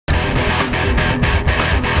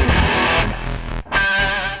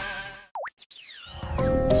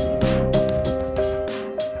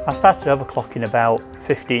I started overclocking about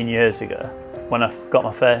 15 years ago when I got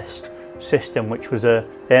my first system, which was a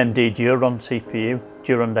AMD Duron CPU,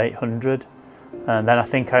 Duron 800, and then I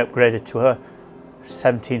think I upgraded to a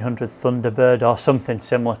 1700 Thunderbird or something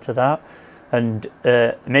similar to that. And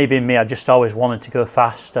maybe in me, I just always wanted to go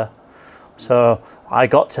faster, so I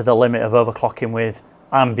got to the limit of overclocking with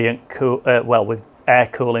with air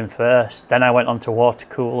cooling first. Then I went on to water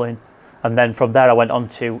cooling, and then from there I went on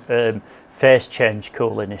to phase change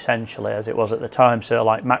cooling, essentially, as it was at the time. So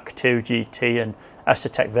like Mach 2 GT and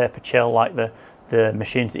Esotec Vapor Chill, like the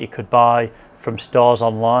machines that you could buy from stores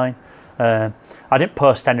online. I didn't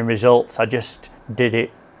post any results. I just did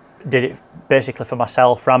it basically for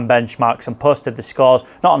myself, ran benchmarks and posted the scores,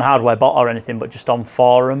 not on Hardware Bot or anything, but just on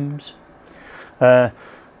forums.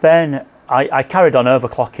 Then I carried on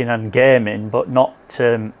overclocking and gaming, but not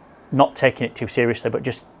taking it too seriously, but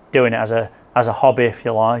just doing it as a hobby, if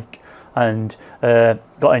you like, and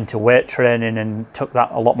got into weight training and took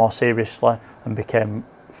that a lot more seriously and became,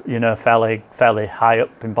 you know, fairly high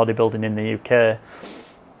up in bodybuilding in the UK.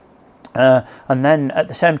 And then at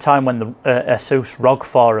the same time when the ASUS ROG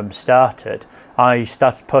forum started, I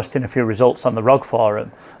started posting a few results on the ROG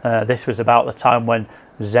forum. This was about the time when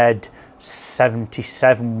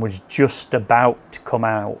Z77 was just about to come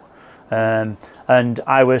out. And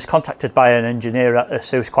I was contacted by an engineer at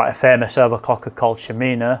ASUS, quite a famous overclocker called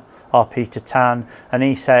Shamina, or Peter Tan, and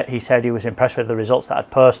he said he was impressed with the results that I'd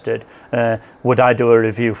posted. Would I do a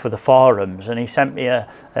review for the forums? And he sent me a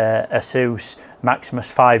ASUS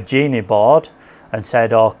Maximus 5 Genie board and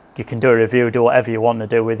said, oh, you can do a review, do whatever you want to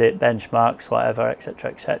do with it, benchmarks, whatever, etc,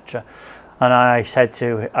 etc. And I said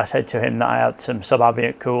to him that I had some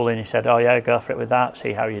sub-ambient cooling. He said, oh yeah, go for it with that,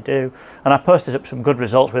 see how you do. And I posted up some good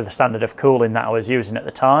results with the standard of cooling that I was using at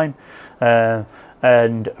the time.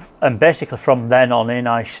 And basically from then on in,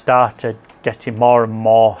 I started getting more and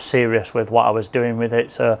more serious with what I was doing with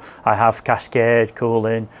it. So I have cascade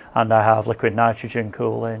cooling and I have liquid nitrogen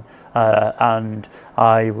cooling, and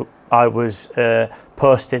I was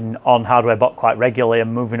posting on Hardware Bot quite regularly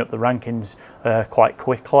and moving up the rankings quite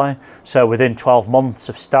quickly. So within 12 months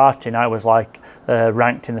of starting, I was like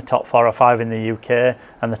ranked in the top 4 or 5 in the UK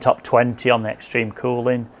and the top 20 on the extreme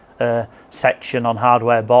cooling section on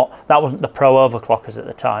Hardware Bot. That wasn't the pro overclockers at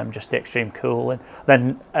the time, just the extreme cooling.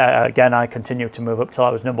 Then again, I continued to move up till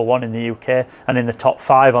I was #1 in the UK and in the top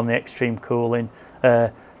 5 on the extreme cooling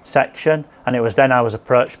section. And it was then I was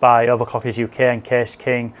approached by Overclockers UK and Case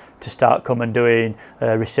King to start coming doing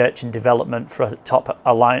research and development for a top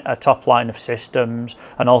line of systems,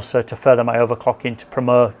 and also to further my overclocking, to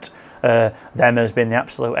promote them as being the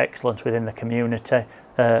absolute excellence within the community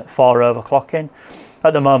for overclocking.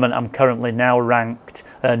 At the moment, I'm currently now ranked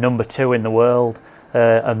 #2 in the world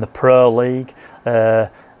and the Pro League. Our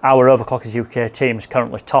Overclockers UK team is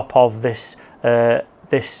currently top of this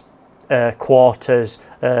quarter's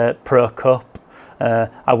Pro Cup.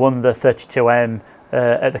 I won the 32M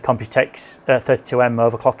at the Computex 32M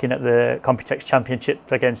overclocking at the Computex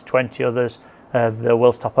Championship against 20 others, the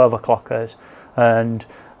world's top overclockers. And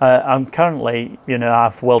I'm currently, you know, I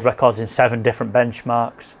have world records in 7 different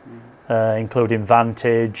benchmarks. Including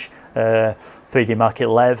Vantage, 3DMark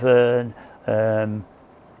 11,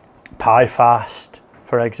 PiFast,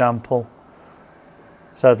 for example.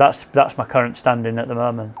 So that's my current standing at the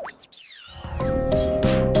moment.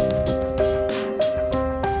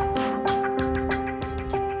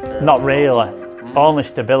 Not really, only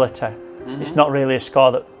stability. It's not really a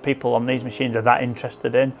score that people on these machines are that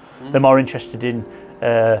interested in. They're more interested in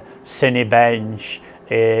Cinebench,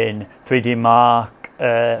 in 3DMark,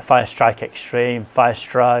 Firestrike Extreme,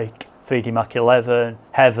 Firestrike, 3DMark 11,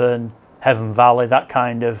 Heaven Valley, that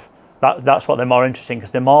kind of, that's what they're more interested in, because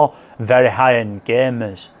they're more very high-end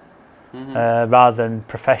gamers rather than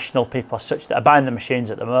professional people as such that are buying the machines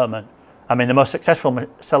at the moment. I mean, the most successful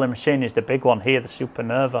selling machine is the big one here, the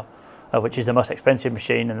Supernova, which is the most expensive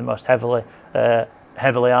machine and the most heavily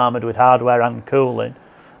armoured with hardware and cooling.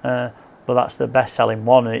 But that's the best-selling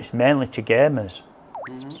one, and it's mainly to gamers.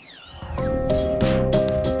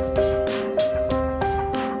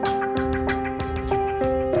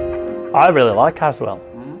 I really like Haswell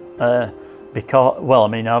because, well, I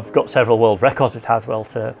mean, I've got several world records with Haswell,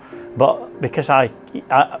 so, but because I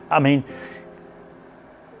mean,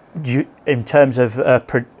 in terms of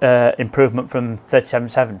improvement from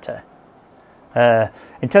 3770,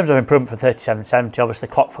 in terms of improvement for 3770, obviously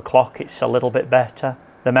clock for clock, it's a little bit better.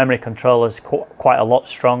 The memory controller's quite a lot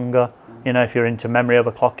stronger. You know, if you're into memory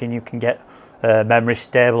overclocking, you can get memory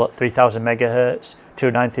stable at 3000 megahertz,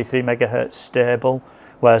 2933 megahertz stable,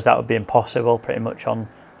 whereas that would be impossible pretty much on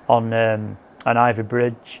an Ivy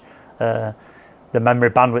Bridge. the memory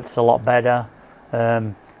bandwidth's a lot better.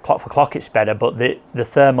 Clock for clock it's better, but the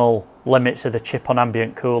thermal limits of the chip on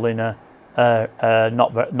ambient cooling are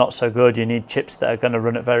not so good. You need chips that are going to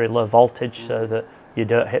run at very low voltage so that you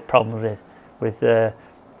don't hit problems with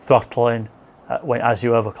throttling as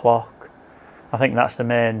you overclock. I think that's the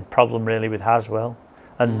main problem really with Haswell,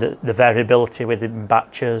 and the variability within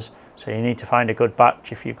batches. So you need to find a good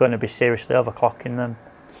batch if you're going to be seriously overclocking them.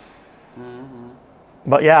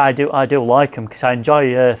 But yeah, I do like them because I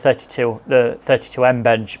enjoy the 32M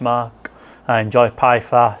benchmark. I enjoy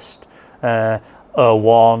PiFast,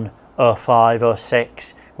 01, 05,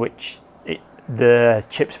 06, which the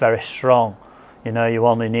chip's very strong. You know, you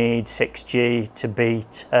only need 6G to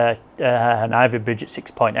beat an Ivy Bridge at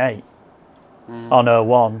 6.8. On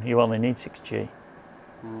 01, you only need 6G.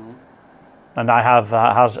 And I have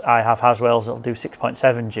Haswells that'll do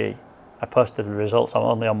 6.7G. I posted the results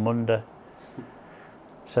only on Monday.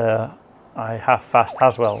 So I have fast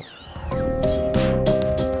Haswells.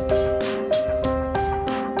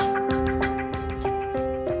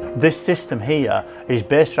 This system here is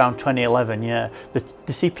based around 2011, yeah. The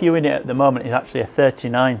CPU in it at the moment is actually a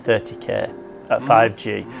 3930K at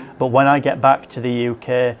 5G. But when I get back to the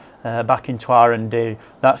UK, back into R&D,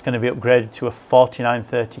 that's going to be upgraded to a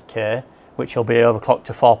 4930K, which will be overclocked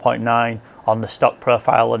to 4.9 on the stock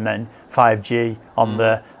profile and then 5G on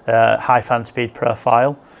the high fan speed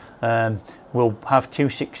profile. We'll have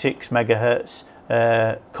 266 megahertz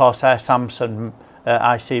Corsair Samsung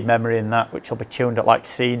IC memory in that, which will be tuned at like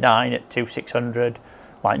C9 at 2600,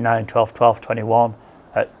 like 9, 12, 12, 21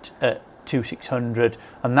 at 2600,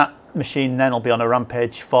 and that machine then will be on a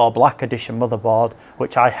Rampage 4 Black Edition motherboard,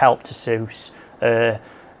 which I helped ASUS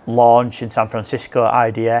launch in San Francisco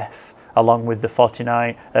at IDF, along with the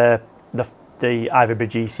 49, the Ivy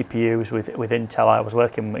Bridge CPUs with Intel. I was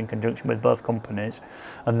working in conjunction with both companies,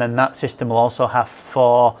 and then that system will also have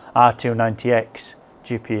 4 R290X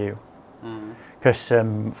GPU, because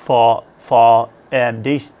for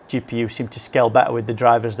AMD GPU seem to scale better with the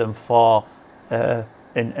drivers than for in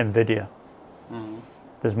NVIDIA.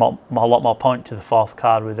 There's a lot more point to the fourth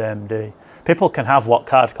card with AMD. People can have what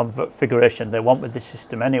card configuration they want with this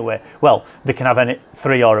system anyway. Well, they can have any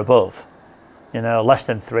 3 or above. You know, less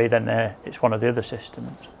than 3, then it's one of the other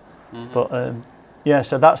systems. But yeah,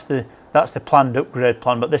 so that's the planned upgrade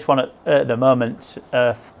plan. But this one at the moment's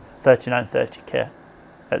 3930K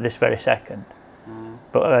at this very second.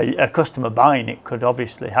 But a customer buying it could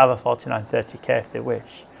obviously have a 4930K if they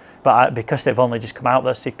wish. But because they've only just come out,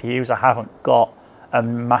 those CPUs, I haven't got a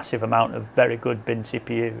massive amount of very good bin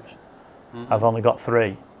CPUs. I've only got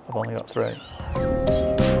 3.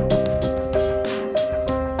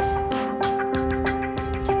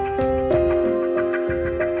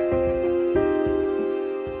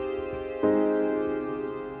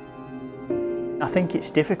 I think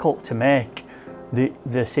it's difficult to make the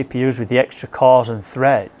CPUs with the extra cores and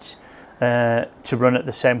threads to run at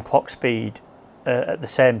the same clock speed at the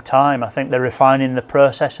same time. I think they're refining the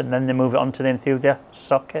process and then they move it onto the enthusiast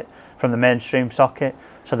socket from the mainstream socket.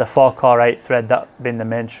 So the 4-core 8-thread, that being the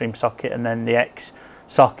mainstream socket, and then the X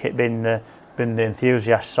socket being the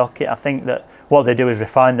enthusiast socket. I think that what they do is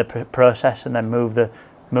refine the process and then move the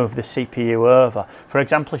CPU over. For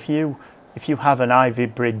example, if you have an Ivy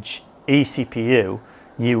Bridge eCPU,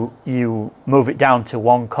 you move it down to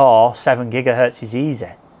 1 core, 7 gigahertz is easy.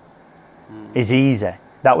 Is easy.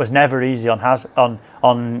 That was never easy on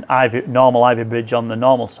normal Ivy Bridge on the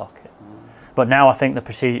normal socket. But now I think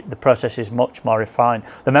the process is much more refined.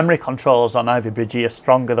 The memory controls on Ivy Bridge E are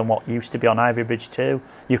stronger than what used to be on Ivy Bridge 2.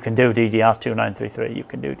 You can do DDR2933, you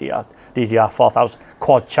can do DDR4000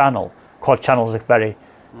 quad channel. Quad channel is a very,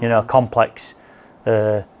 complex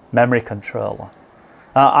memory controller.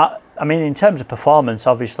 I mean, in terms of performance,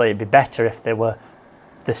 obviously it'd be better if they were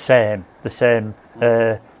the same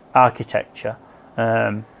architecture.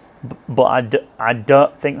 But I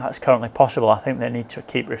don't think that's currently possible. I think they need to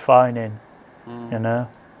keep refining, That's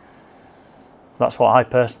what I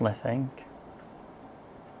personally think.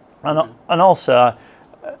 And also,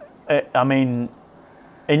 I mean,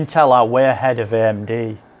 Intel are way ahead of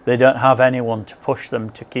AMD. They don't have anyone to push them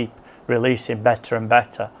to keep releasing better and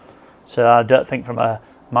better. So I don't think from a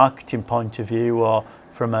marketing point of view or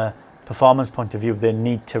from a performance point of view they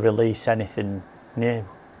need to release anything new.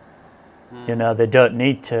 They don't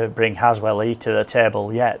need to bring Haswell E to the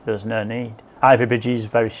table yet. There's no need. Ivy Bridge is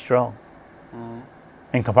very strong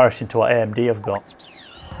in comparison to what AMD have got.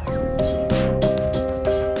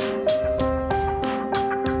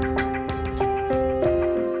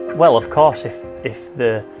 Well, of course, if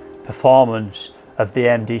the performance of the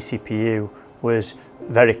AMD CPU was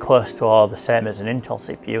very close to or the same as an Intel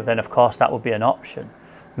CPU, then of course that would be an option.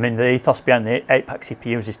 I mean, the ethos behind the 8-pack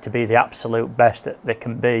CPUs is to be the absolute best that they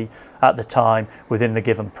can be at the time within the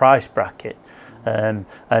given price bracket. And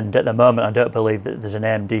at the moment, I don't believe that there's an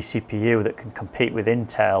AMD CPU that can compete with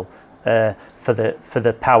Intel for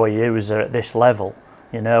the power user at this level.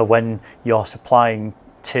 You know, when you're supplying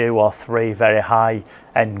 2 or 3 very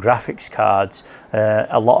high-end graphics cards,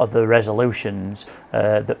 a lot of the resolutions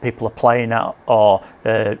that people are playing at or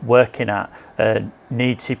working at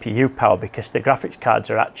need CPU power, because the graphics cards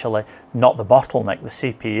are actually not the bottleneck, the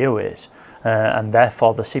CPU is. And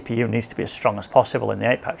therefore the CPU needs to be as strong as possible in the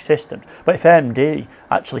 8-pack systems. But if AMD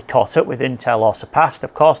actually caught up with Intel or surpassed,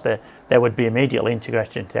 of course they would be immediately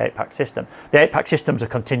integrated into the 8-pack system. The 8-pack systems are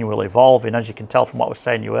continually evolving, as you can tell from what I was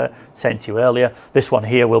saying to you earlier. This one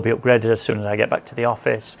here will be upgraded as soon as I get back to the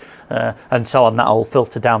office, and so on. That'll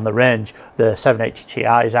filter down the range. The 780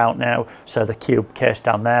 Ti is out now, so the cube case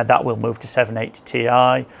down there, that will move to 780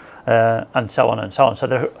 Ti. And so on and so on. So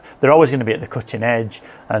they're always going to be at the cutting edge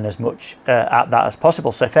and as much at that as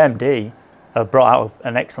possible. So if AMD brought out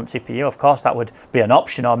an excellent CPU, of course that would be an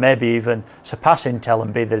option, or maybe even surpass Intel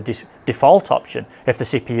and be the default option if the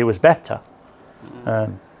CPU was better.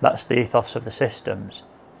 That's the ethos of the systems,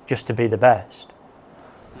 just to be the best.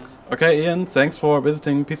 Okay, Ian, thanks for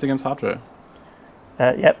visiting PC Games Hardware.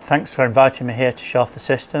 Yep, thanks for inviting me here to show off the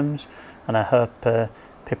systems, and I hope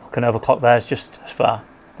people can overclock theirs just as far.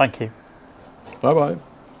 Thank you. Bye-bye.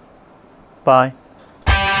 Bye.